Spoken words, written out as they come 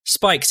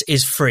Spiked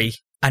is free,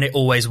 and it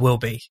always will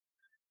be,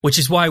 which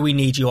is why we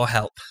need your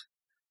help.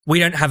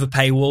 We don't have a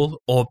paywall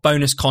or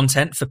bonus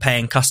content for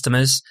paying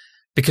customers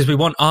because we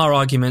want our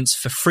arguments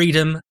for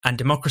freedom and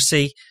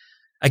democracy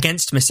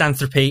against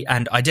misanthropy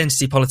and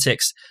identity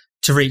politics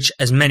to reach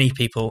as many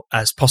people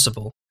as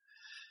possible.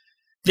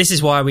 This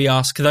is why we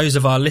ask those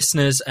of our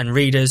listeners and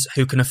readers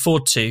who can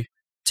afford to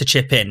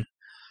chip in.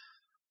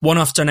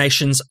 One-off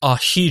donations are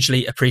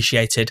hugely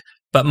appreciated,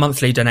 but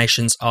monthly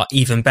donations are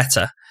even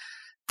better.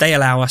 They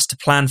allow us to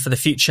plan for the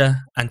future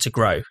and to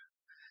grow.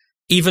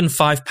 Even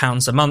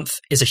 £5 a month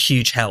is a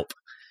huge help.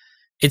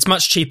 It's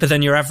much cheaper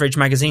than your average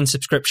magazine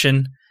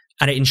subscription,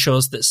 and it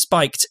ensures that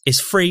Spiked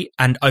is free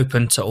and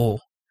open to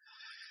all.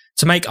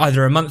 To make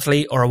either a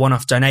monthly or a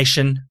one-off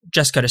donation,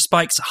 just go to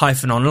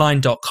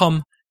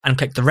spiked-online.com and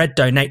click the red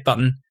donate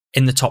button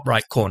in the top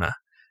right corner.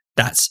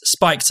 That's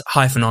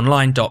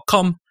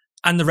spiked-online.com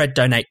and the red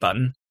donate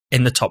button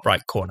in the top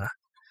right corner.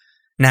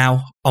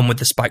 Now, on with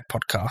the Spiked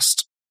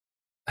podcast.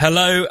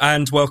 Hello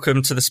and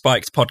welcome to the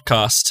Spiked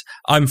podcast.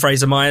 I'm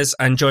Fraser Myers,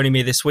 and joining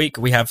me this week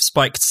we have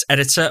Spiked's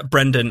editor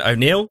Brendan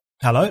O'Neill.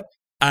 Hello.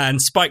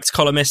 And Spiked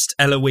columnist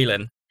Ella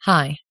Whelan.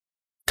 Hi.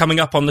 Coming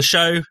up on the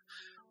show,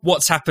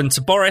 what's happened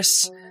to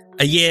Boris,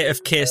 a year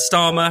of Keir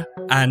Starmer,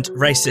 and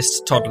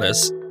racist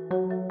toddlers.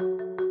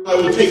 I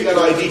will take that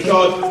ID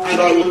card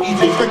and I will eat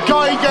it. The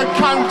Geiger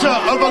counter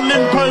of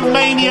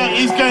Olympomania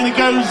is going to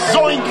go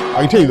zoink.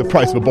 I can tell you the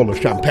price of a bottle of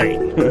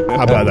champagne.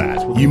 How about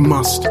that? You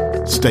must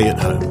stay at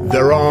home.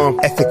 There are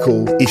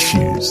ethical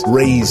issues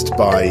raised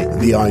by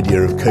the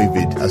idea of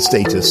COVID as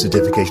status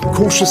certification.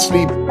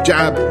 Cautiously,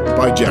 jab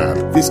by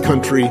jab, this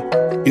country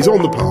is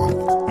on the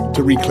path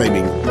to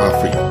reclaiming our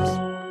freedoms.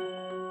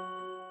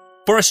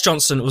 Boris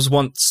Johnson was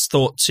once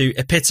thought to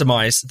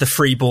epitomise the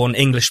freeborn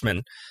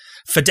Englishman.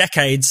 For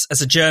decades, as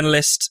a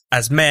journalist,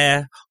 as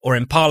mayor, or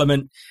in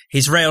Parliament,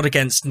 he's railed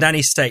against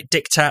nanny state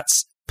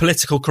diktats,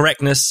 political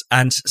correctness,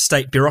 and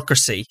state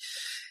bureaucracy.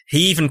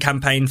 He even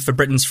campaigned for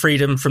Britain's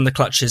freedom from the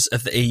clutches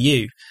of the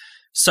EU.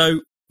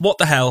 So, what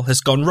the hell has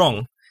gone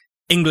wrong?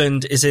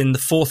 England is in the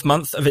fourth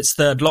month of its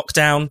third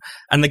lockdown,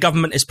 and the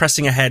government is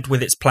pressing ahead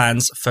with its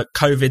plans for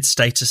COVID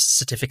status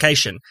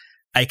certification,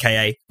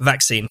 aka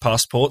vaccine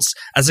passports,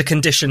 as a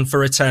condition for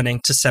returning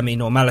to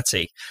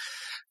semi-normality.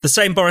 The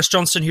same Boris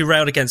Johnson who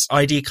railed against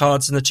ID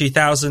cards in the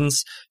 2000s,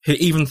 who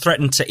even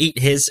threatened to eat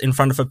his in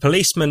front of a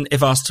policeman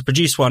if asked to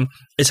produce one,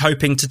 is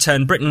hoping to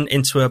turn Britain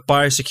into a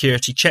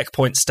biosecurity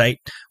checkpoint state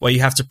where you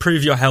have to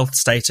prove your health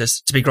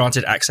status to be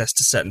granted access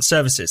to certain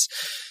services.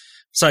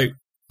 So,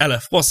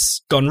 Ella,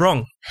 what's gone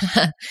wrong?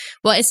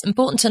 Well, it's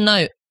important to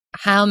note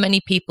how many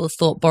people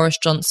thought Boris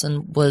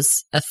Johnson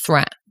was a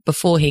threat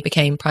before he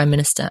became Prime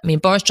Minister. I mean,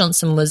 Boris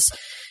Johnson was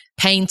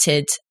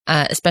painted,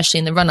 especially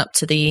in the run-up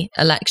to the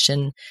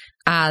election,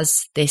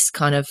 as this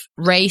kind of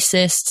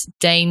racist,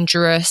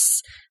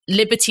 dangerous,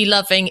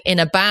 liberty-loving in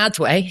a bad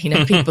way,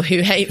 people who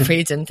hate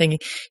freedom, thinking,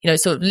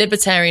 sort of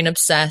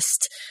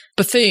libertarian-obsessed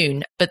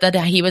buffoon, but that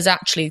he was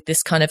actually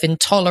this kind of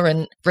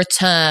intolerant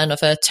return of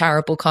a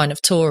terrible kind of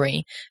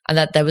Tory, and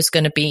that there was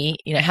going to be,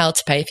 hell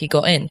to pay if he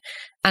got in.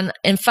 And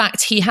in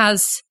fact, he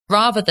has,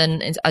 rather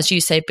than, as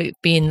you say,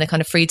 being the kind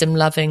of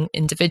freedom-loving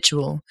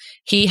individual,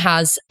 he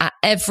has at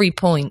every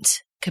point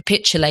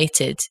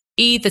capitulated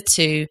either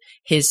to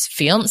his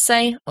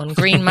fiancée on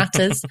green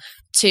matters,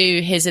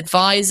 to his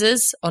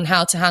advisors on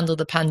how to handle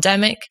the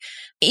pandemic,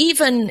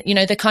 even,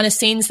 the kind of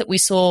scenes that we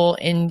saw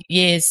in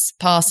years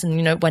past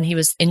and, when he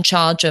was in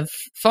charge of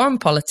foreign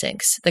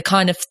politics,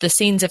 the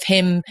scenes of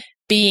him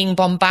being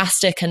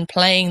bombastic and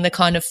playing the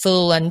kind of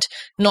fool and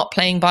not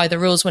playing by the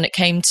rules when it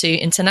came to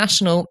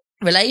international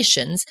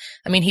relations.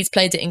 I mean, he's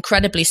played it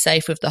incredibly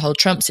safe with the whole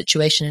Trump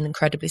situation and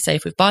incredibly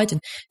safe with Biden.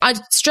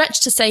 I'd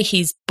stretch to say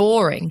he's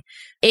boring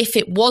if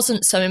it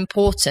wasn't so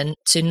important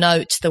to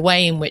note the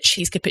way in which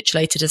he's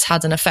capitulated has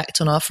had an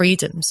effect on our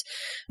freedoms.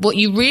 What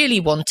you really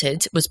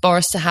wanted was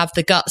Boris to have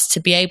the guts to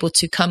be able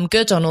to come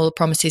good on all the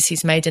promises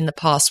he's made in the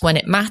past when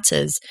it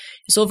matters.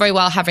 It's all very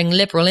well having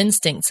liberal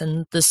instincts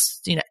and this,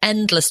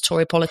 endless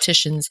Tory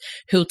politicians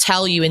who'll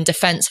tell you in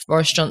defence of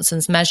Boris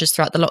Johnson's measures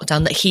throughout the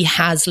lockdown that he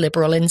has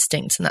liberal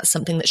instincts, and that's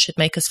something that should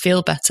make us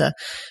feel better.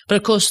 But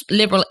of course,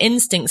 liberal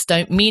instincts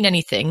don't mean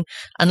anything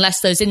unless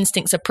those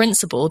instincts are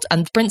principled,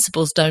 and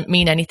principles don't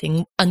mean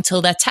anything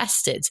until they're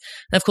tested.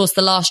 And of course,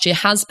 the last year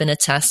has been a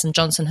test, and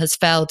Johnson has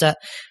failed at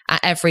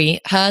every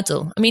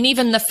hurdle. I mean,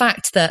 even the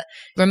fact that,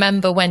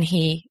 remember when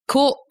he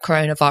caught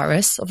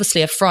coronavirus,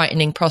 obviously a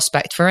frightening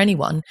prospect for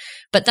anyone,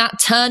 but that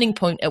turning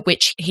point at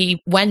which he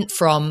went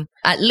from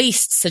at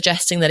least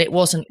suggesting that it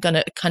wasn't going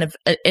to kind of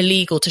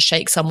illegal to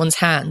shake someone's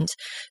hand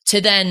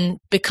to then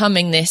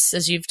becoming this,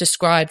 as you've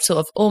described, sort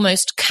of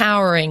almost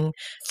cowering,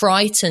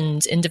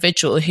 frightened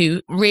individual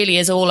who really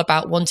is all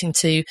about wanting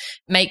to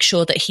make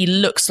sure that he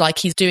looks like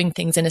he's doing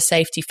things in a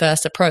safety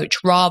first approach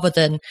rather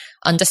than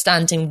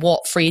understanding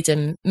what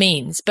freedom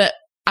means. But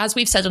as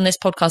we've said on this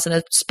podcast, and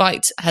as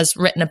Spiked has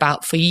written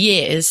about for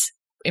years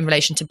in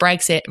relation to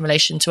Brexit, in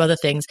relation to other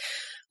things,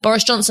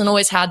 Boris Johnson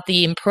always had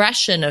the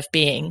impression of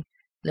being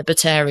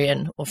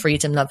libertarian or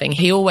freedom loving.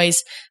 He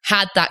always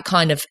had that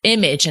kind of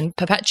image and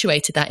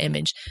perpetuated that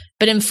image.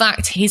 But in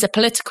fact, he's a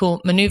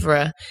political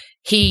maneuverer.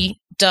 He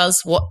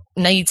does what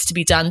needs to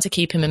be done to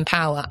keep him in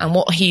power. And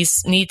what he's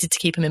needed to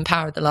keep him in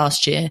power the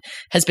last year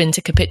has been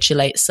to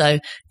capitulate. So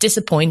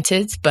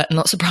disappointed, but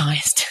not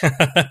surprised.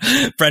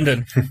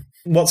 Brendan.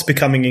 What's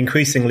becoming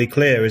increasingly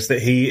clear is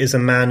that he is a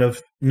man of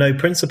no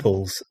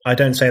principles. I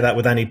don't say that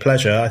with any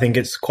pleasure. I think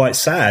it's quite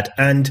sad.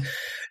 And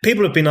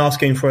people have been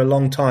asking for a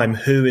long time,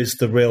 who is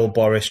the real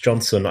Boris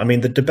Johnson? I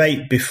mean, the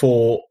debate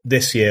before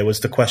this year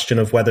was the question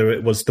of whether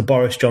it was the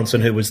Boris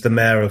Johnson who was the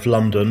mayor of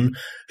London,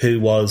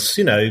 who was,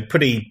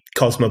 pretty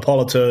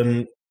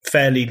cosmopolitan,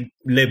 fairly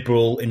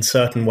liberal in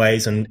certain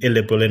ways and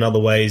illiberal in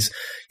other ways.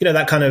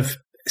 That kind of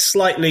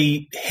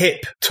slightly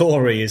hip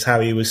Tory is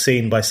how he was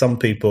seen by some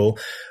people.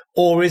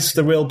 Or is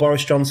the real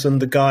Boris Johnson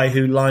the guy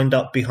who lined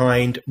up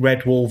behind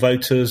Red Wall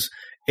voters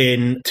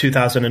in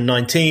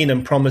 2019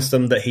 and promised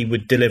them that he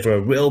would deliver a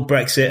real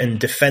Brexit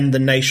and defend the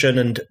nation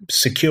and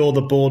secure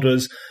the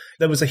borders?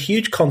 There was a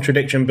huge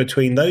contradiction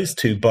between those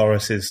two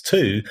Borises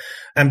too.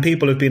 And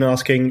people have been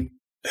asking,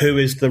 who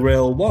is the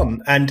real one?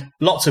 And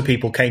lots of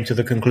people came to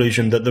the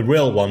conclusion that the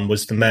real one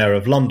was the Mayor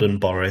of London,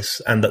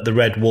 Boris, and that the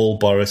Red Wall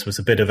Boris was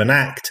a bit of an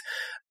act,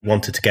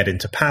 wanted to get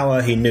into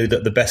power. He knew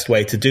that the best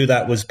way to do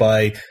that was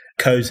by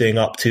cozying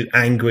up to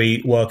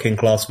angry working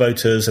class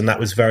voters, and that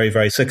was very,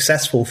 very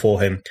successful for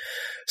him.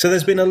 So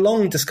there's been a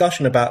long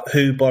discussion about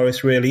who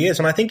Boris really is.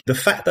 And I think the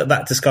fact that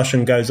that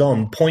discussion goes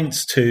on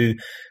points to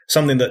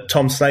something that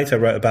Tom Slater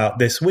wrote about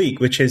this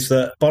week, which is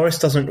that Boris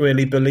doesn't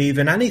really believe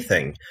in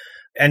anything.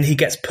 And he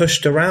gets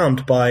pushed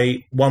around by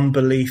one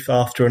belief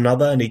after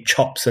another, and he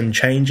chops and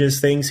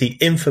changes things. He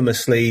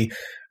infamously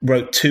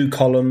wrote 2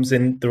 columns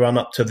in the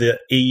run-up to the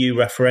EU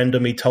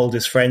referendum. He told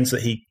his friends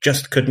that he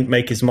just couldn't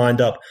make his mind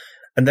up.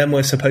 And then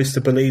we're supposed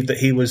to believe that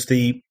he was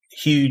the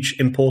huge,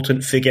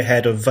 important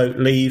figurehead of Vote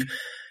Leave.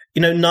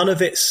 None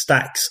of it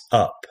stacks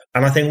up.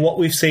 And I think what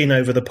we've seen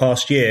over the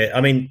past year,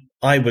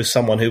 I was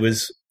someone who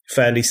was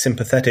fairly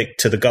sympathetic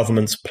to the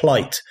government's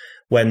plight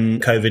when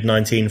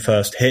COVID-19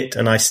 first hit.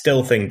 And I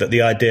still think that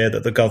the idea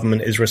that the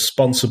government is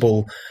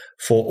responsible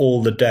for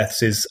all the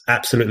deaths is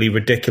absolutely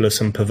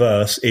ridiculous and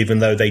perverse, even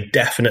though they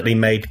definitely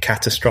made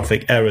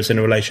catastrophic errors in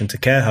relation to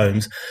care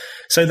homes.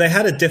 So they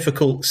had a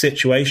difficult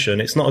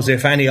situation. It's not as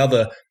if any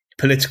other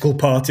political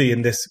party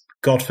in this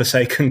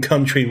godforsaken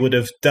country would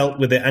have dealt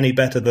with it any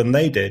better than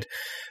they did.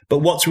 But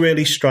what's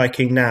really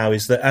striking now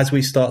is that as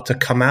we start to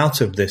come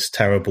out of this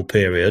terrible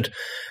period,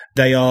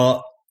 they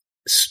are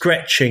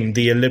stretching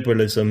the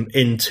illiberalism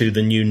into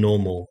the new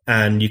normal.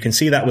 And you can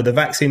see that with the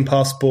vaccine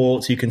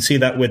passports. You can see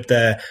that with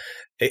their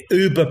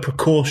uber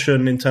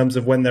precaution in terms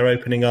of when they're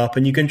opening up.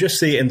 And you can just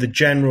see it in the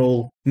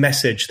general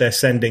message they're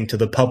sending to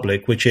the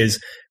public, which is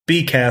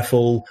be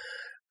careful.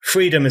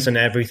 Freedom isn't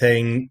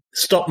everything.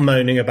 Stop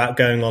moaning about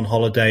going on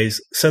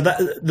holidays. So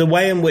that the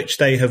way in which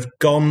they have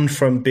gone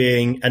from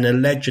being an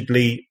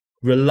allegedly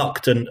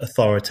reluctant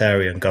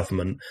authoritarian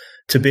government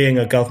to being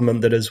a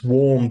government that has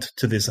warmed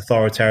to this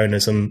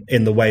authoritarianism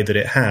in the way that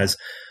it has,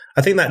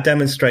 I think that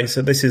demonstrates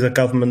that this is a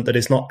government that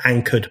is not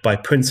anchored by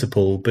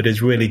principle, but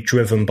is really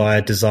driven by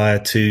a desire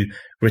to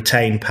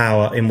retain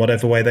power in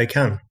whatever way they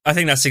can. I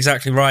think that's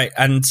exactly right.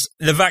 And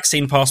the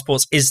vaccine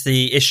passports is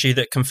the issue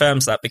that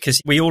confirms that,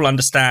 because we all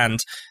understand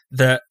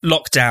that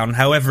lockdown,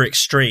 however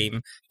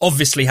extreme,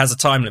 obviously has a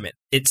time limit.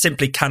 It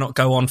simply cannot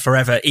go on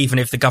forever, even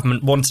if the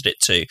government wanted it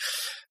to.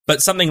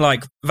 But something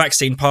like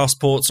vaccine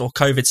passports or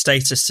COVID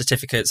status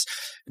certificates,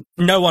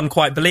 no one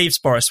quite believes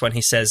Boris when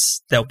he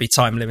says they'll be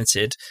time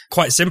limited,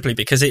 quite simply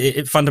because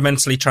it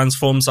fundamentally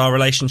transforms our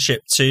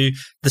relationship to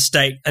the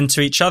state and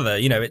to each other.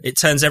 It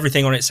turns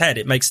everything on its head.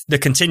 It makes the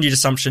continued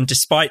assumption,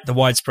 despite the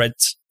widespread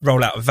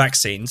rollout of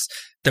vaccines,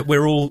 that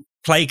we're all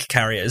plague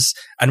carriers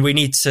and we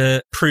need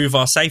to prove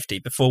our safety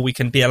before we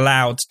can be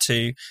allowed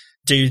to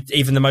do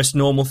even the most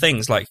normal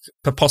things, like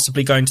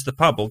possibly going to the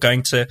pub or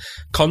going to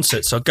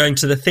concerts or going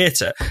to the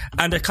theatre.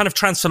 And a kind of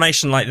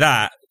transformation like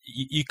that,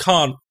 you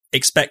can't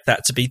expect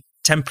that to be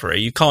temporary.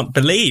 You can't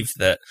believe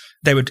that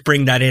they would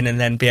bring that in and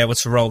then be able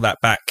to roll that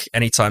back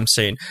anytime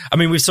soon.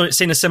 We've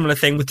seen a similar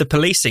thing with the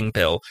policing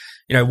bill,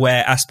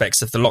 where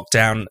aspects of the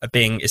lockdown are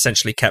being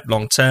essentially kept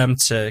long term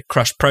to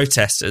crush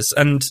protesters.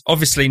 And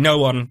obviously no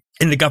one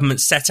in the government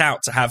set out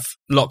to have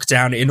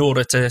lockdown in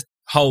order to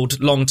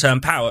hold long-term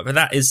power, but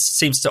that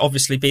seems to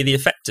obviously be the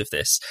effect of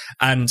this.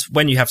 And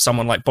when you have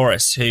someone like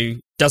Boris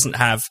who doesn't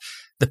have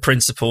the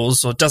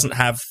principles or doesn't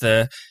have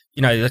the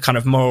kind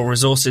of moral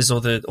resources or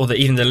the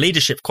even the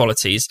leadership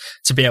qualities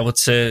to be able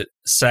to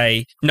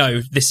say, no,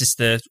 this is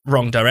the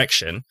wrong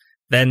direction,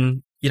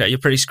 then you're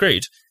pretty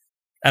screwed.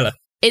 Ella.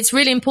 It's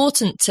really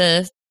important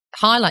to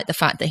highlight the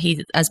fact that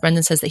he, as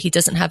Brendan says, that he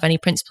doesn't have any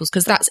principles,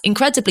 because that's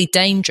incredibly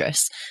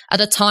dangerous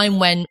at a time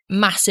when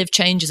massive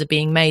changes are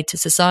being made to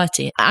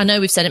society. I know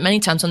we've said it many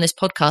times on this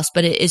podcast,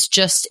 but it is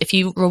just, if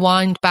you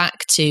rewind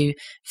back to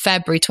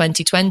February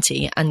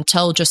 2020 and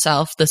told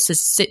yourself the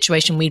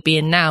situation we'd be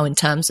in now in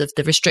terms of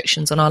the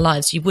restrictions on our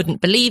lives, you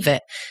wouldn't believe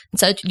it. And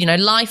so,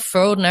 life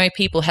for ordinary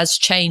people has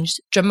changed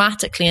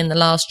dramatically in the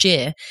last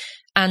year.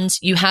 And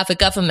you have a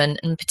government,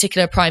 in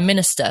particular a prime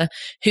minister,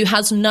 who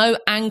has no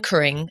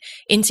anchoring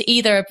into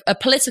either a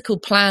political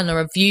plan or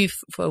a view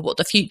for what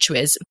the future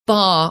is,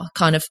 bar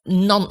kind of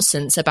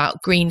nonsense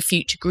about green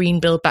future,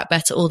 green build back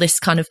better, all this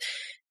kind of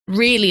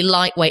really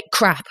lightweight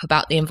crap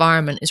about the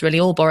environment is really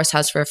all Boris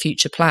has for a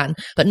future plan,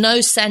 but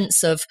no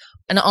sense of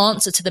an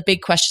answer to the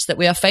big questions that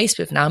we are faced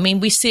with now. I mean,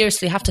 we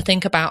seriously have to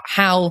think about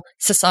how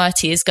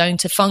society is going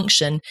to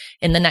function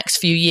in the next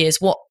few years,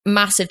 what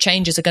massive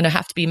changes are going to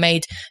have to be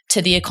made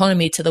to the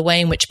economy, to the way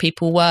in which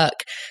people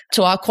work,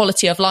 to our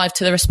quality of life,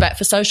 to the respect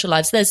for social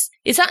lives.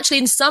 It's actually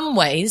in some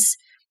ways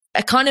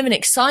a kind of an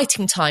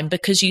exciting time,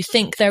 because you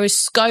think there is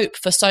scope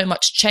for so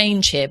much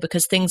change here,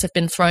 because things have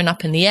been thrown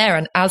up in the air.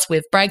 And as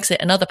with Brexit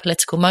and other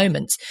political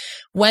moments,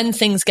 when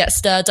things get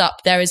stirred up,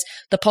 there is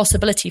the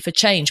possibility for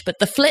change. But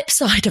the flip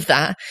side of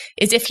that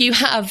is, if you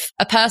have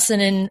a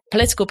person in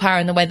political power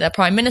in the way that the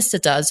Prime Minister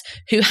does,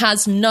 who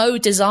has no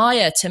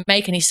desire to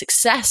make any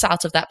success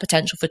out of that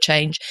potential for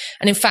change,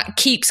 and in fact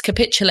keeps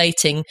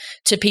capitulating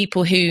to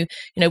people who,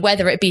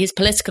 whether it be his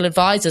political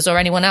advisors or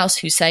anyone else,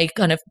 who say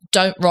kind of,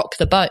 don't rock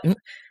the boat,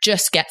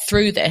 just get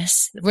through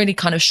this, really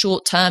kind of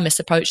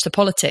short-termist approach to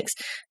politics,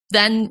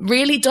 then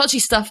really dodgy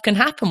stuff can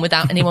happen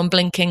without anyone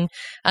blinking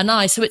an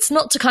eye. So it's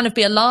not to kind of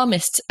be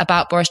alarmist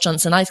about Boris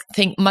Johnson. I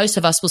think most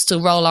of us will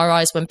still roll our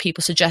eyes when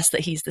people suggest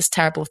that he's this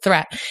terrible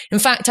threat. In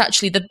fact,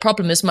 actually, the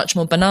problem is much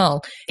more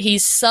banal.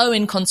 He's so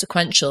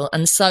inconsequential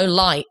and so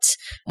light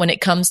when it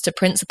comes to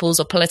principles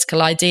or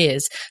political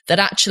ideas that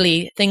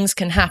actually things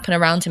can happen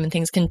around him and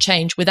things can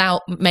change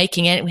without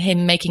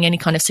him making any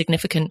kind of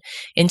significant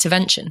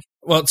intervention.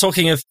 Well,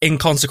 talking of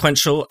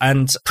inconsequential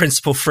and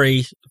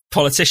principle-free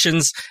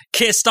politicians,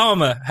 Keir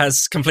Starmer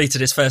has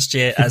completed his first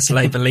year as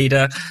Labour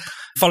leader.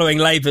 Following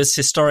Labour's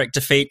historic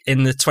defeat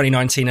in the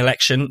 2019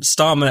 election,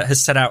 Starmer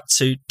has set out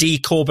to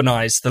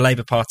decarbonise the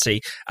Labour Party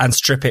and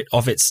strip it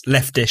of its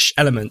leftish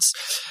elements.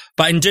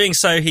 But in doing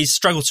so, he's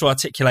struggled to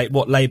articulate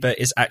what Labour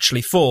is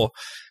actually for.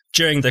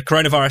 During the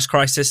coronavirus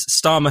crisis,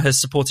 Starmer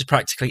has supported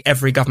practically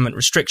every government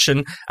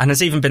restriction and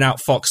has even been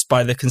outfoxed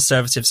by the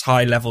Conservatives'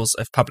 high levels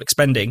of public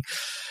spending.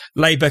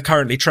 Labour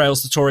currently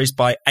trails the Tories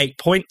by 8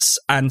 points,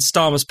 and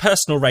Starmer's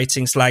personal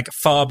ratings lag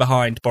far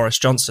behind Boris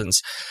Johnson's.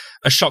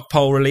 A shock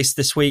poll released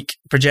this week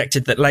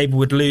projected that Labour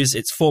would lose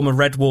its former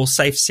Red Wall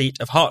safe seat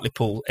of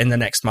Hartlepool in the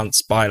next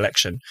month's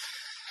by-election.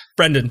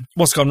 Brendan,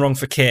 what's gone wrong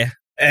for Keir?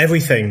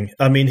 Everything.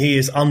 I mean, he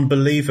is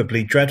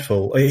unbelievably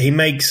dreadful. He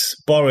makes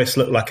Boris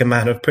look like a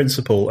man of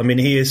principle. I mean,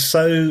 he is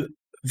so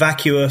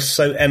vacuous,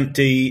 so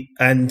empty,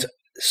 and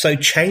so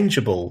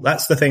changeable.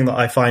 That's the thing that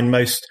I find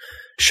most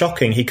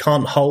shocking. He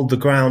can't hold the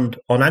ground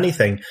on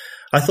anything.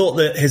 I thought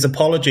that his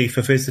apology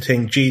for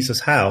visiting Jesus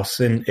House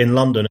in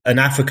London, an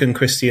African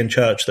Christian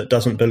church that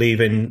doesn't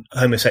believe in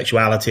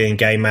homosexuality and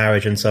gay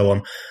marriage and so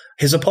on,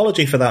 his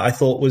apology for that I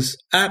thought was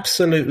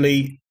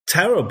absolutely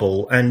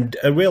terrible and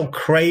a real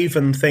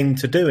craven thing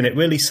to do. And it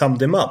really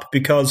summed him up,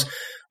 because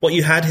what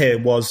you had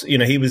here was,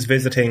 he was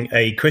visiting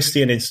a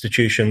Christian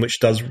institution which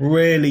does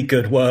really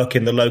good work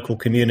in the local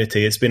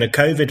community. It's been a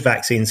COVID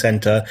vaccine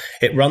centre.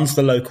 It runs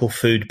the local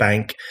food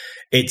bank.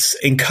 It's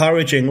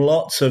encouraging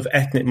lots of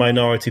ethnic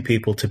minority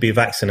people to be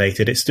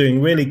vaccinated. It's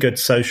doing really good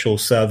social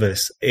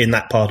service in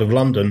that part of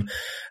London.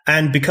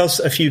 And because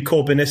a few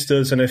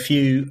Corbynistas and a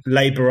few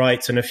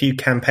Labourites and a few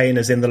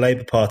campaigners in the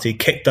Labour Party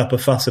kicked up a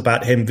fuss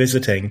about him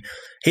visiting,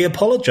 he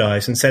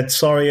apologised and said,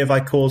 sorry if I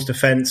caused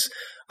offence,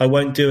 I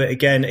won't do it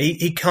again.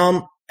 He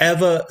can't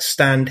ever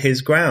stand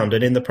his ground.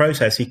 And in the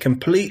process, he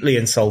completely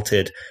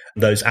insulted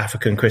those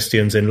African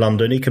Christians in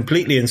London. He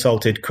completely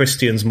insulted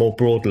Christians more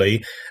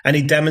broadly. And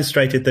he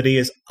demonstrated that he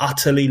is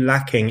utterly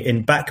lacking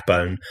in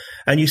backbone.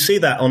 And you see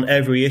that on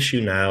every issue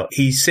now.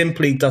 He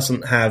simply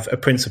doesn't have a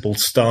principled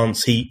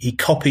stance. He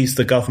copies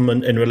the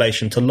government in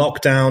relation to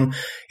lockdown.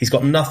 He's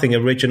got nothing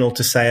original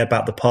to say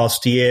about the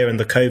past year and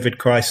the COVID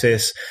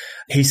crisis.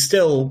 He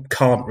still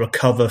can't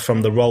recover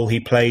from the role he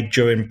played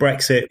during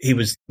Brexit. He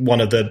was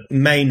one of the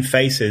main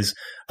faces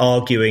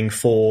arguing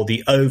for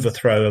the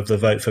overthrow of the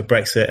vote for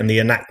Brexit and the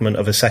enactment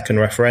of a second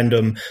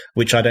referendum,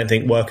 which I don't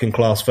think working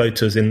class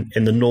voters in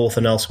the north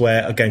and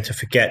elsewhere are going to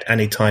forget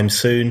anytime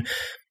soon.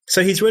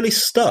 So he's really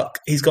stuck.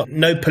 He's got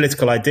no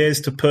political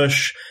ideas to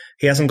push.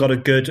 He hasn't got a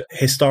good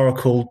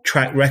historical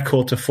track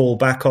record to fall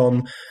back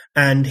on.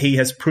 And he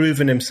has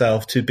proven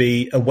himself to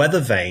be a weather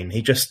vane.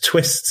 He just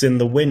twists in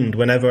the wind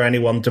whenever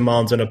anyone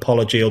demands an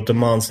apology or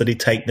demands that he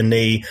take the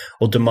knee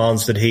or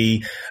demands that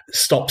he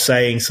stop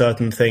saying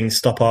certain things,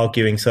 stop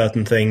arguing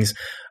certain things.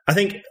 I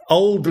think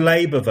old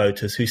Labour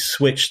voters who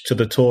switched to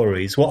the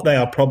Tories, what they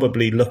are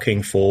probably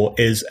looking for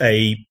is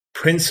a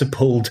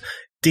principled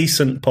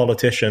decent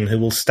politician who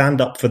will stand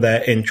up for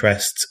their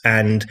interests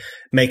and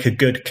make a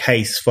good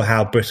case for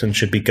how Britain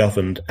should be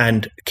governed.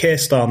 And Keir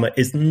Starmer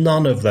is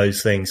none of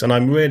those things. And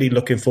I'm really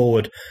looking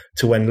forward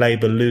to when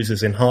Labour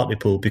loses in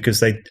Hartlepool, because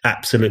they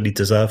absolutely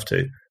deserve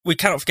to. We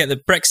cannot forget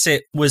that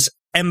Brexit was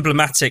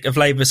emblematic of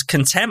Labour's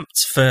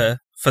contempt for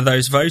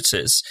those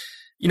voters.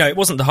 You know, it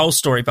wasn't the whole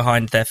story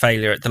behind their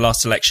failure at the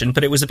last election,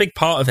 but it was a big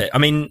part of it. I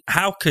mean,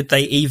 how could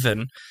they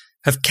even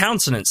have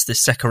countenanced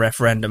this second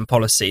referendum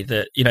policy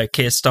that, you know,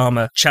 Keir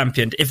Starmer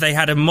championed if they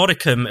had a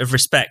modicum of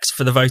respect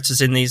for the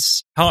voters in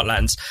these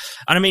heartlands?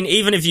 And I mean,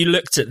 even if you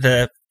looked at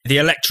the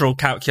electoral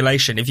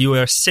calculation, if you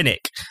were a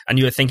cynic and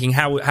you were thinking,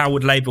 how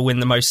would Labour win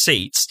the most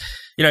seats?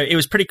 You know, it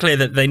was pretty clear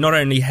that they not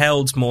only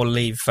held more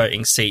Leave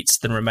voting seats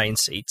than Remain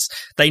seats,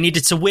 they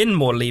needed to win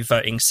more Leave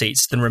voting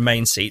seats than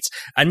Remain seats.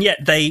 And yet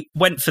they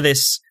went for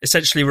this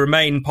essentially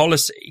Remain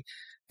policy,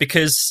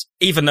 because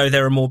even though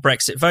there are more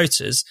Brexit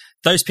voters,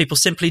 those people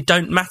simply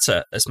don't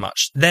matter as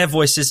much. Their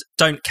voices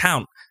don't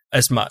count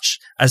as much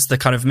as the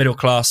kind of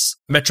middle-class,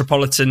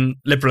 metropolitan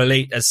liberal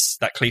elite, as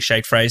that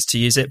cliched phrase to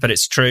use it, but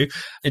it's true.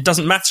 It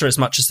doesn't matter as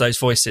much as those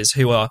voices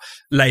who are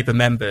Labour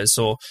members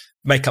or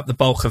make up the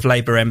bulk of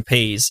Labour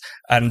MPs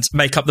and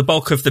make up the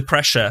bulk of the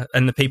pressure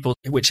and the people,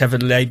 whichever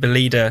Labour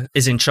leader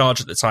is in charge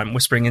at the time,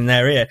 whispering in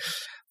their ear.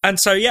 And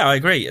so, yeah, I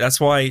agree. That's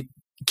why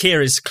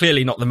Keir is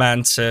clearly not the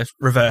man to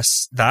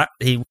reverse that.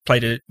 He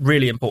played a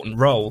really important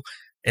role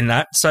in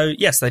that. So,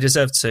 yes, they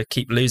deserve to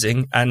keep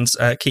losing and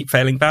keep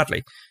failing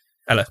badly.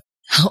 Ella.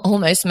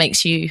 Almost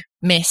makes you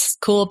miss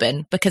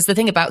Corbyn, because the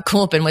thing about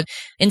Corbyn was,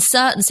 in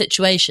certain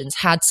situations,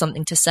 had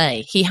something to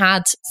say. He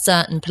had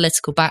certain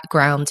political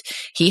background.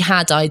 He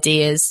had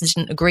ideas.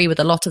 Didn't agree with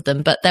a lot of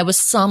them, but there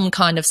was some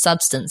kind of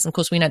substance. Of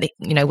course, we know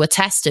they, were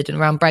tested, and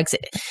around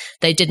Brexit,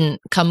 they didn't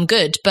come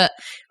good. But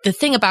the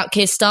thing about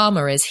Keir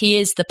Starmer is he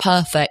is the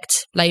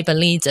perfect Labour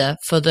leader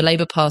for the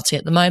Labour Party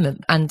at the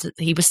moment, and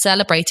he was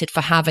celebrated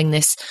for having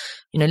this,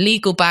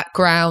 legal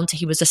background.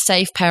 He was a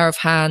safe pair of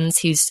hands.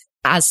 He's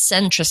as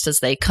centrist as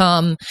they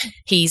come.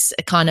 He's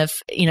kind of,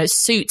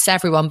 suits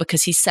everyone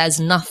because he says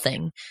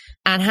nothing,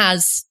 and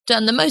has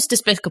done the most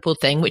despicable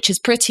thing, which is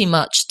pretty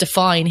much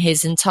define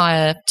his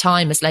entire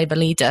time as Labour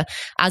leader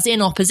as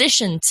in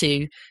opposition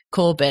to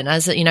Corbyn,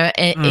 as,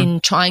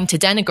 in trying to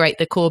denigrate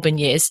the Corbyn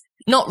years,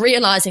 not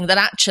realising that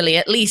actually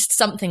at least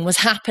something was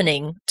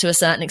happening to a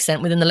certain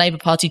extent within the Labour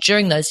Party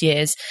during those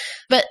years.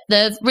 But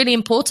the really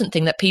important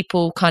thing that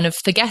people kind of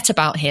forget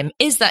about him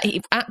is that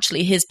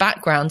his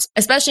background,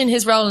 especially in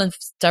his role as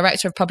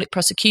Director of Public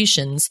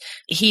Prosecutions,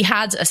 he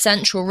had a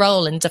central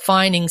role in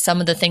defining some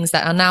of the things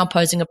that are now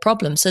posing a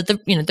problem. So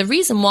the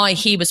reason why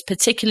he was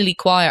particularly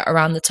quiet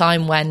around the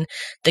time when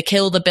the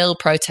Kill the Bill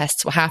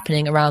protests were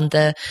happening around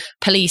the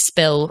police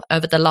bill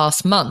over the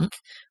last month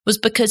was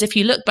because if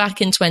you look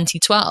back in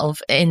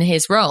 2012 in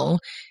his role,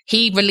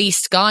 he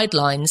released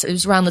guidelines. It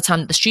was around the time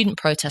that the student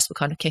protests were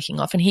kind of kicking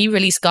off, and he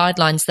released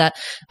guidelines that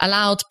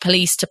allowed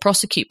police to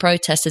prosecute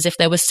protesters if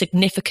there was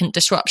significant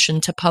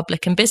disruption to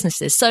public and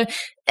businesses. So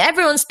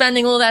everyone's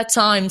spending all their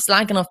time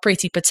slagging off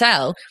Priti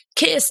Patel.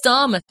 Keir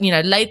Starmer,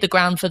 laid the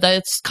ground for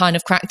those kind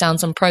of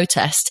crackdowns on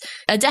protest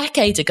a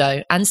decade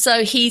ago. And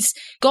so he's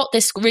got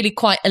this really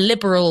quite a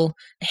liberal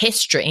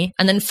history,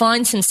 and then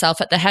finds himself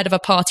at the head of a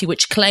party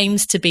which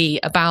claims to be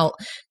about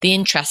the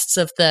interests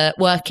of the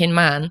working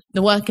man.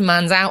 The working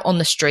man's out on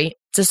the street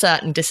to a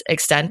certain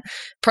extent,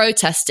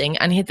 protesting,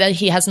 and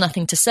he has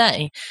nothing to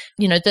say.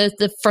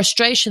 The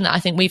frustration that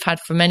I think we've had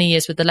for many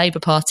years with the Labour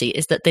Party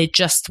is that they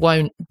just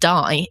won't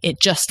die.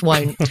 It just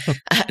won't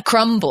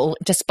crumble,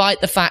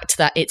 despite the fact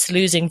that it's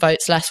losing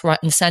votes left, right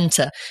and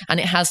centre, and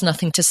it has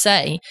nothing to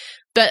say.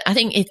 But I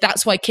think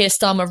that's why Keir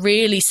Starmer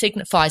really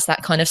signifies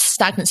that kind of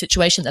stagnant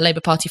situation the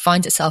Labour Party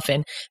finds itself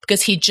in,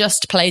 because he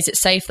just plays it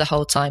safe the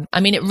whole time.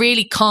 I mean, it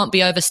really can't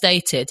be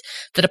overstated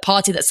that a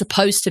party that's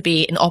supposed to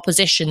be in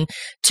opposition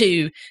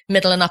to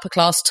middle and upper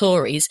class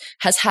Tories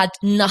has had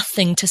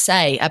nothing to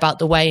say about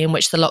the way in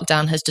which the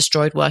lockdown has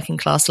destroyed working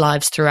class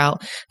lives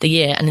throughout the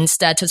year, and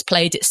instead has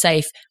played it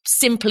safe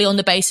simply on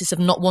the basis of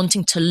not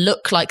wanting to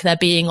look like they're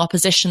being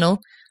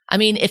oppositional. I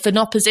mean, if an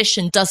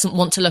opposition doesn't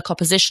want to look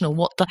oppositional,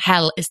 what the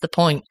hell is the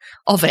point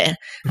of it?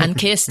 And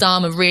Keir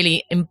Starmer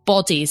really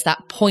embodies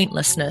that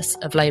pointlessness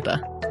of Labour.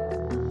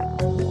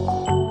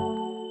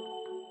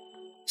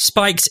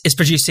 Spiked is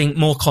producing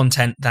more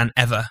content than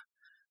ever.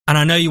 And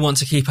I know you want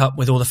to keep up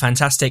with all the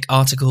fantastic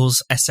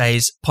articles,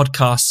 essays,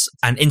 podcasts,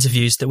 and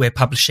interviews that we're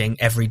publishing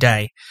every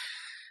day.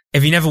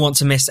 If you never want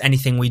to miss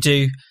anything we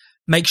do,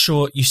 make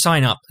sure you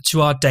sign up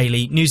to our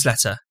daily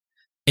newsletter.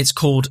 It's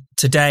called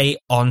Today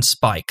on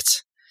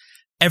Spiked.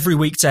 Every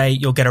weekday,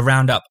 you'll get a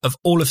roundup of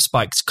all of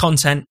Spiked's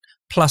content,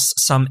 plus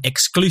some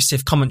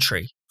exclusive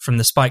commentary from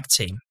the Spiked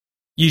team,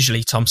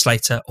 usually Tom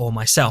Slater or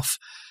myself.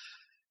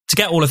 To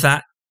get all of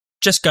that,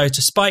 just go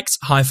to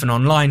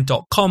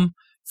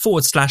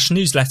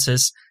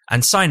spiked-online.com/newsletters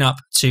and sign up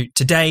to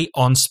Today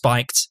on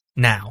Spiked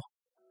now.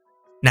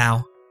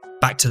 Now,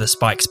 back to the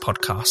Spiked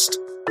podcast.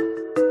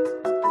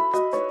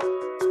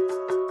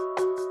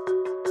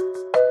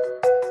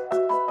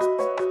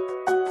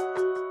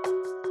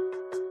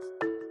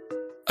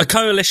 A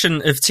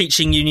coalition of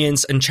teaching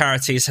unions and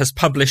charities has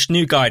published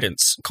new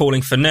guidance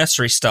calling for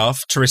nursery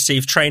staff to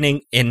receive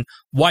training in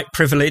white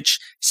privilege,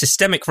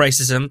 systemic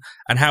racism,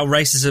 and how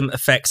racism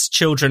affects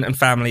children and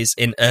families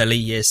in early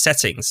years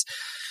settings.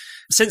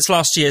 Since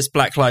last year's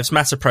Black Lives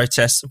Matter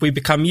protests, we've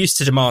become used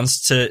to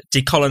demands to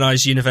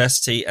decolonise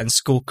university and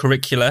school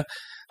curricula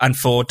and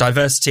for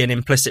diversity and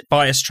implicit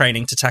bias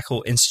training to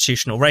tackle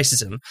institutional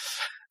racism.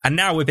 And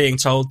now we're being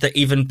told that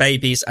even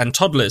babies and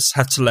toddlers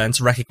have to learn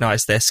to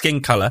recognise their skin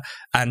colour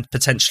and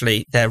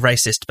potentially their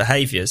racist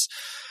behaviours.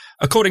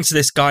 According to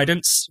this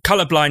guidance,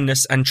 colour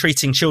blindness and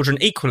treating children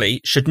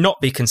equally should not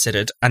be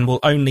considered and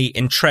will only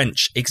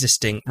entrench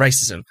existing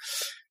racism.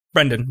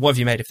 Brendan, what have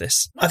you made of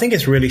this? I think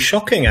it's really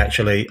shocking,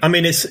 actually. I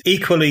mean, it's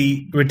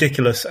equally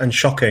ridiculous and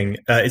shocking.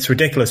 It's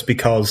ridiculous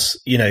because,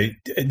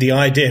 the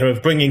idea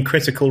of bringing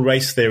critical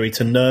race theory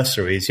to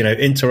nurseries,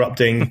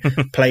 interrupting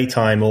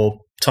playtime or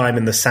time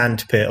in the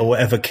sandpit or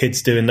whatever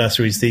kids do in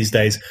nurseries these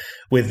days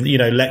with,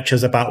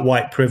 lectures about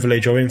white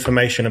privilege or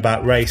information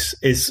about race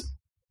is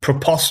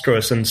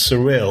preposterous and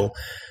surreal.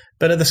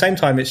 But at the same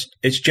time,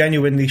 it's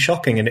genuinely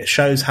shocking, and it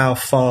shows how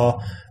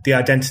far the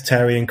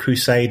identitarian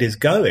crusade is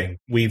going.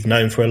 We've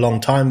known for a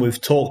long time,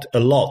 we've talked a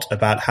lot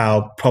about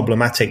how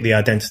problematic the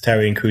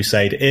identitarian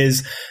crusade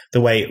is,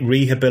 the way it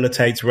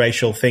rehabilitates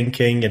racial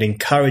thinking, it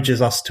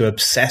encourages us to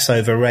obsess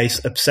over race,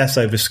 obsess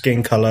over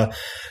skin color,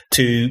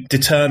 to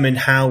determine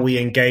how we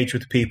engage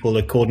with people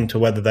according to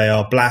whether they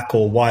are black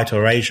or white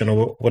or Asian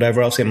or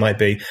whatever else it might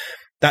be.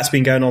 That's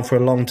been going on for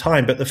a long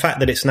time, but the fact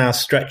that it's now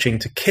stretching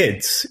to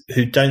kids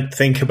who don't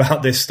think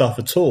about this stuff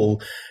at all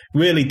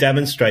really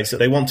demonstrates that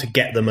they want to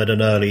get them at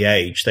an early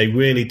age. They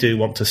really do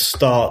want to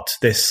start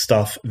this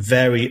stuff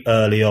very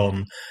early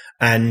on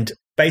and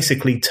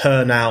basically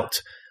turn out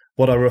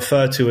what I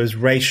refer to as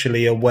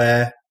racially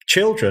aware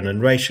children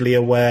and racially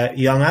aware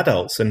young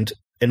adults. And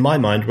in my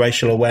mind,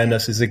 racial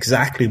awareness is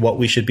exactly what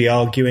we should be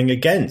arguing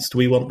against.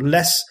 We want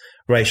less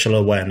racial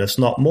awareness,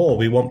 not more.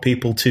 We want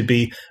people to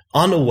be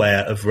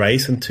unaware of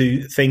race and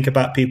to think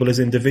about people as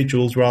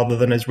individuals rather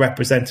than as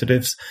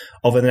representatives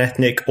of an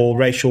ethnic or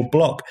racial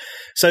bloc.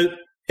 So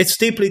it's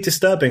deeply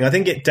disturbing. I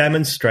think it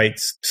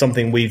demonstrates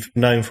something we've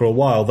known for a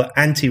while, that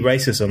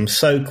anti-racism,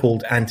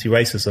 so-called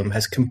anti-racism,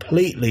 has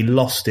completely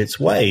lost its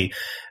way.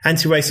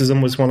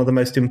 Anti-racism was one of the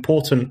most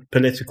important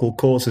political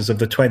causes of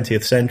the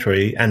 20th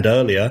century and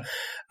earlier,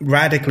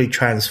 radically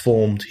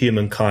transformed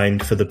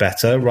humankind for the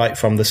better, right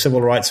from the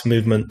civil rights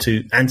movement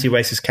to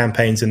anti-racist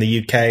campaigns in the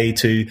UK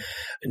to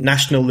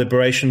national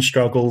liberation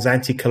struggles,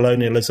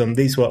 anti-colonialism.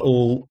 These were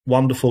all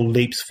wonderful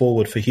leaps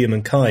forward for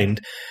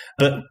humankind.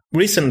 But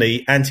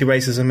recently,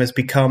 anti-racism has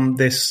become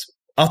this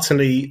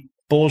utterly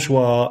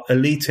bourgeois,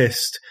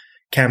 elitist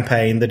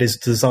campaign that is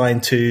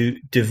designed to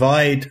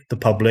divide the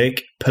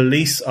public,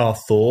 police our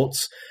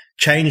thoughts,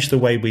 change the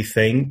way we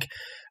think,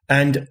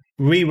 and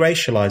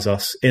re-racialize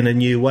us in a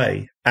new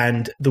way.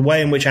 And the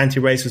way in which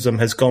anti-racism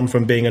has gone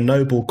from being a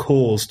noble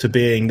cause to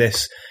being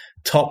this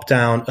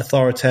top-down,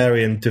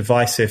 authoritarian,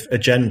 divisive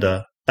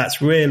agenda,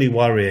 that's really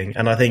worrying.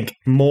 And I think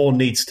more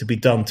needs to be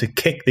done to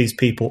kick these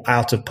people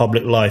out of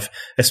public life,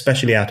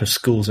 especially out of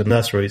schools and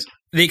nurseries.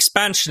 The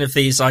expansion of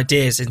these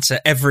ideas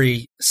into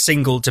every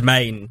single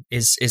domain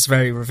is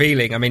very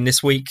revealing. I mean,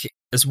 this week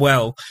as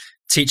well,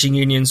 teaching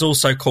unions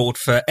also called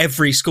for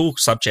every school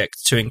subject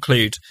to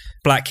include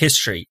Black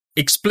history,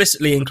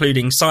 explicitly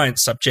including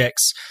science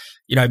subjects,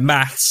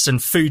 maths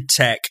and food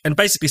tech, and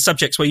basically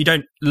subjects where you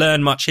don't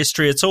learn much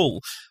history at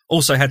all,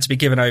 also had to be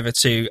given over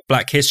to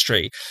Black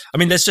history. I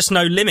mean, there's just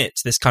no limit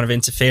to this kind of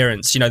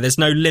interference. There's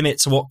no limit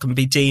to what can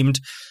be deemed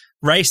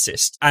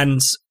racist. And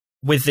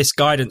with this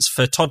guidance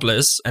for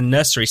toddlers and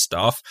nursery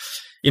staff,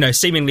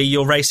 seemingly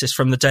you're racist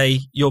from the day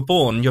you're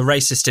born. You're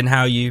racist in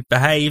how you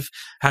behave,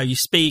 how you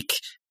speak,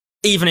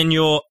 even in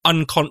your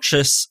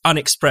unconscious,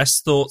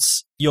 unexpressed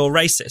thoughts, you're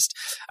racist.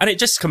 And it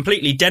just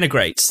completely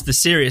denigrates the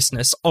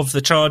seriousness of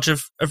the charge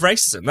of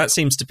racism. That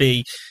seems to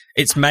be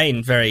its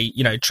main, very,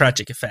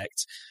 tragic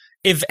effect.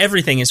 If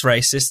everything is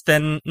racist,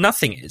 then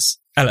nothing is.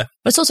 Ella?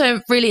 It's also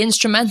a really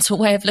instrumental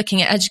way of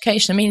looking at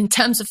education. I mean, in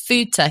terms of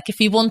food tech, if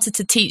you wanted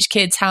to teach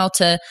kids how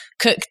to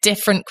cook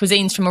different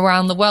cuisines from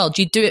around the world,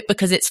 you do it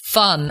because it's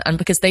fun and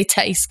because they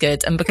taste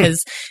good and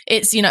because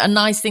it's, a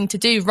nice thing to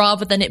do,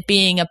 rather than it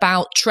being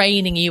about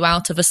training you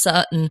out of a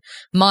certain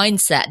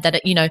mindset that,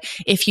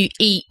 if you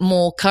eat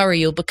more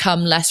curry, you'll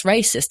become less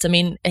racist. I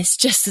mean,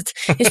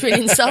 it's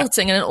really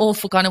insulting and an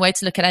awful kind of way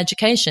to look at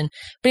education.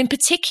 But in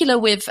particular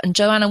and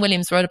Joanna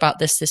Williams wrote about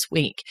this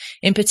week,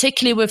 in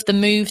particular with the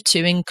move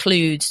to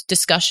include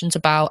discussions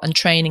about and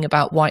training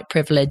about white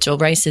privilege or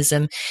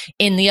racism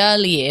in the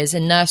early years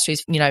in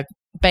nurseries,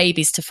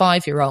 babies to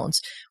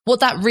 5-year-olds. What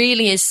that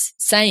really is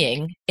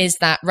saying is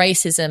that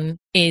racism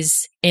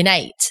is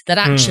innate, that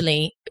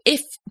actually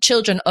if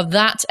children of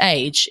that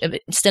age,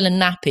 still in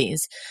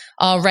nappies,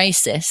 are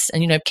racist,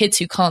 and, you know, kids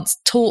who can't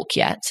talk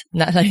yet,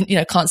 you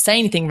know, can't say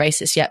anything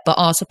racist yet, but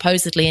are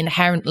supposedly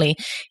inherently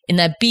in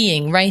their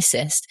being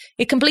racist,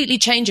 it completely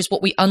changes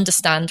what we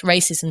understand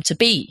racism to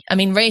be. I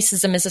mean,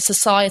 racism is a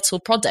societal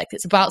product.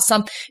 It's about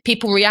some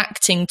people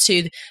reacting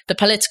to the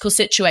political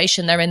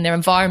situation they're in, their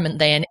environment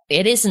they're in.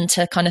 It isn't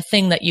a kind of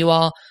thing that you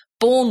are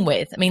born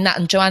with. I mean, that,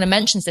 and Joanna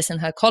mentions this in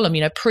her column, you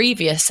know,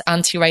 previous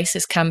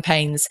anti-racist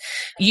campaigns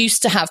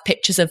used to have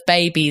pictures of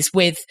babies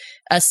with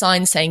a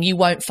sign saying, "You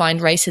won't find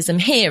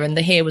racism here," and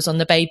the "here" was on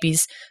the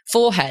babies'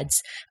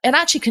 foreheads. It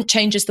actually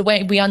changes the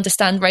way we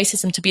understand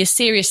racism to be a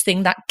serious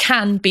thing that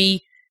can be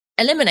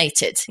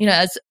eliminated. You know,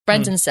 as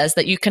Brendan says,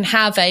 that you can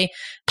have a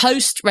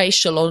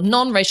post-racial or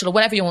non-racial or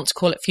whatever you want to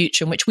call it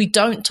future in which we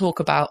don't talk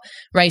about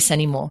race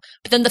anymore.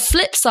 But then the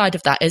flip side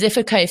of that is if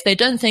they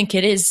don't think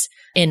it is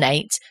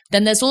innate,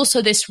 then there's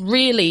also this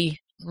really,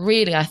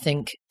 I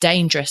think,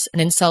 dangerous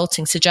and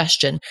insulting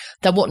suggestion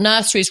that what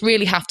nurseries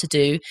really have to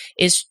do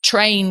is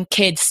train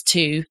kids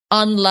to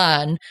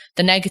unlearn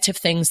the negative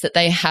things that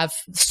they have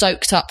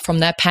soaked up from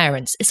their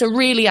parents. It's a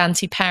really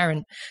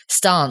anti-parent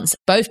stance.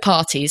 Both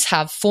parties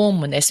have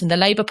formed with this, and the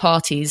Labour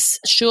Party's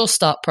Sure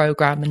Start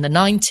programme in the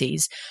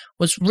 90s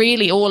was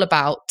really all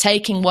about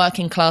taking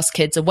working class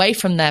kids away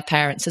from their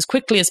parents as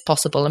quickly as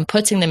possible and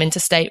putting them into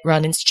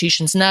state-run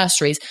institutions,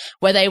 nurseries,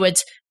 where they would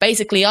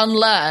basically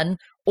unlearn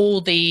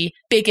all the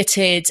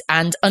bigoted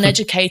and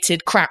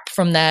uneducated crap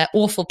from their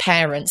awful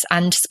parents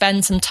and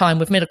spend some time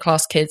with middle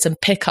class kids and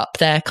pick up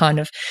their kind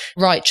of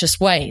righteous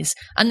ways.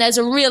 And there's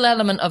a real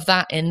element of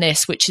that in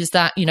this, which is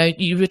that, you know,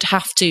 you would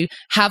have to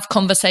have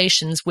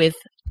conversations with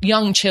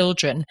young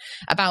children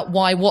about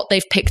why what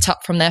they've picked up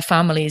from their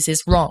families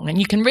is wrong. And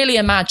you can really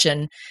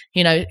imagine,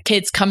 you know,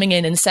 kids coming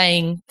in and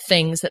saying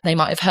things that they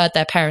might have heard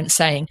their parents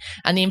saying,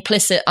 and the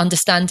implicit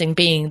understanding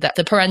being that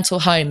the parental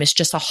home is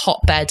just a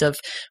hotbed of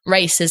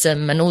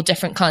racism and all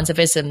different kinds of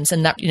isms,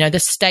 and that, you know,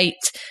 the state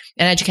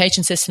and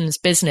education system's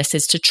business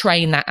is to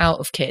train that out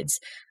of kids.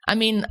 I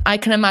mean, I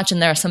can imagine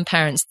there are some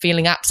parents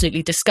feeling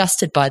absolutely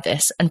disgusted by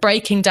this and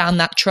breaking down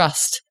that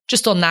trust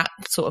just on that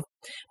sort of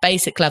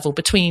basic level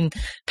between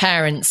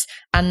parents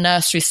and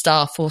nursery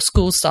staff or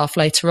school staff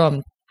later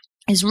on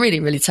is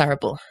really, really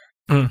terrible.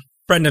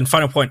 Brendan,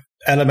 final point.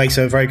 Ella makes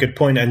a very good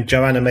point, and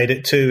Joanna made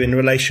it too, in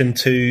relation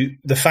to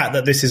the fact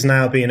that this is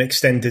now being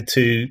extended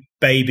to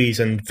babies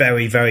and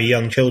very, very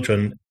young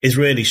children is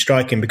really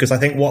striking, because I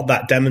think what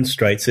that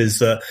demonstrates is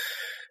that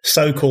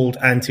so-called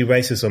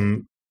anti-racism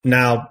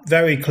now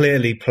very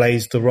clearly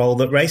plays the role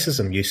that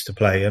racism used to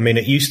play. I mean,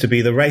 it used to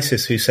be the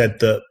racists who said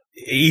that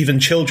even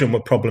children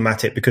were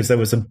problematic because there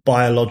was a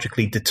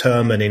biologically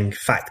determining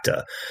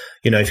factor.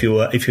 You know, if you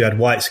had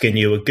white skin,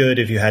 you were good.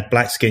 If you had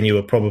black skin, you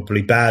were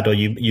probably bad, or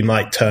you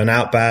might turn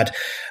out bad.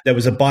 There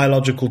was a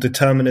biological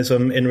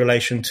determinism in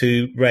relation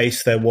to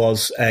race. There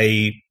was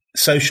a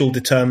social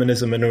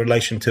determinism in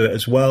relation to it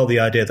as well. The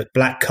idea that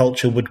black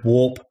culture would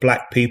warp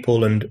black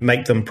people and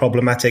make them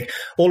problematic.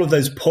 All of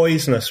those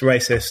poisonous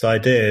racist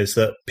ideas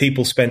that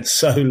people spent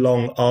so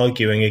long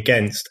arguing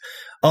against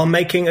are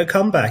making a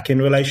comeback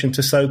in relation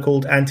to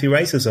so-called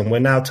anti-racism. We're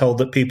now told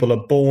that people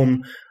are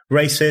born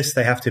racist.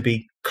 They have to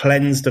be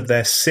cleansed of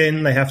their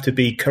sin. They have to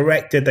be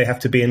corrected. They have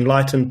to be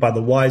enlightened by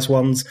the wise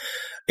ones.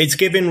 It's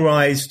given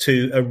rise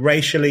to a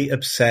racially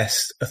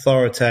obsessed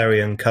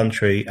authoritarian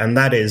country, and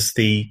that is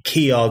the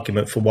key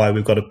argument for why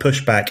we've got to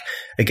push back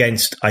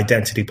against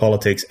identity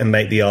politics and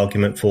make the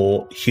argument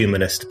for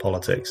humanist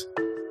politics.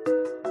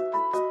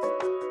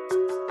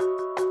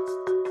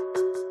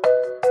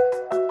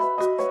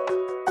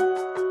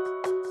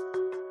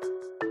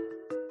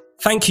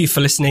 Thank you for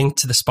listening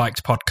to the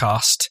Spiked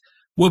podcast.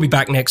 We'll be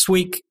back next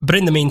week, but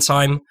in the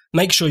meantime,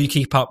 make sure you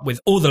keep up with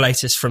all the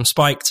latest from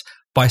Spiked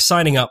by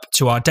signing up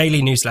to our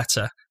daily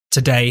newsletter,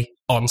 Today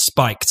on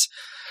Spiked.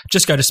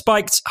 Just go to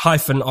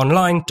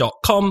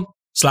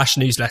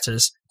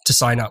spiked-online.com/newsletters to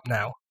sign up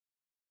now.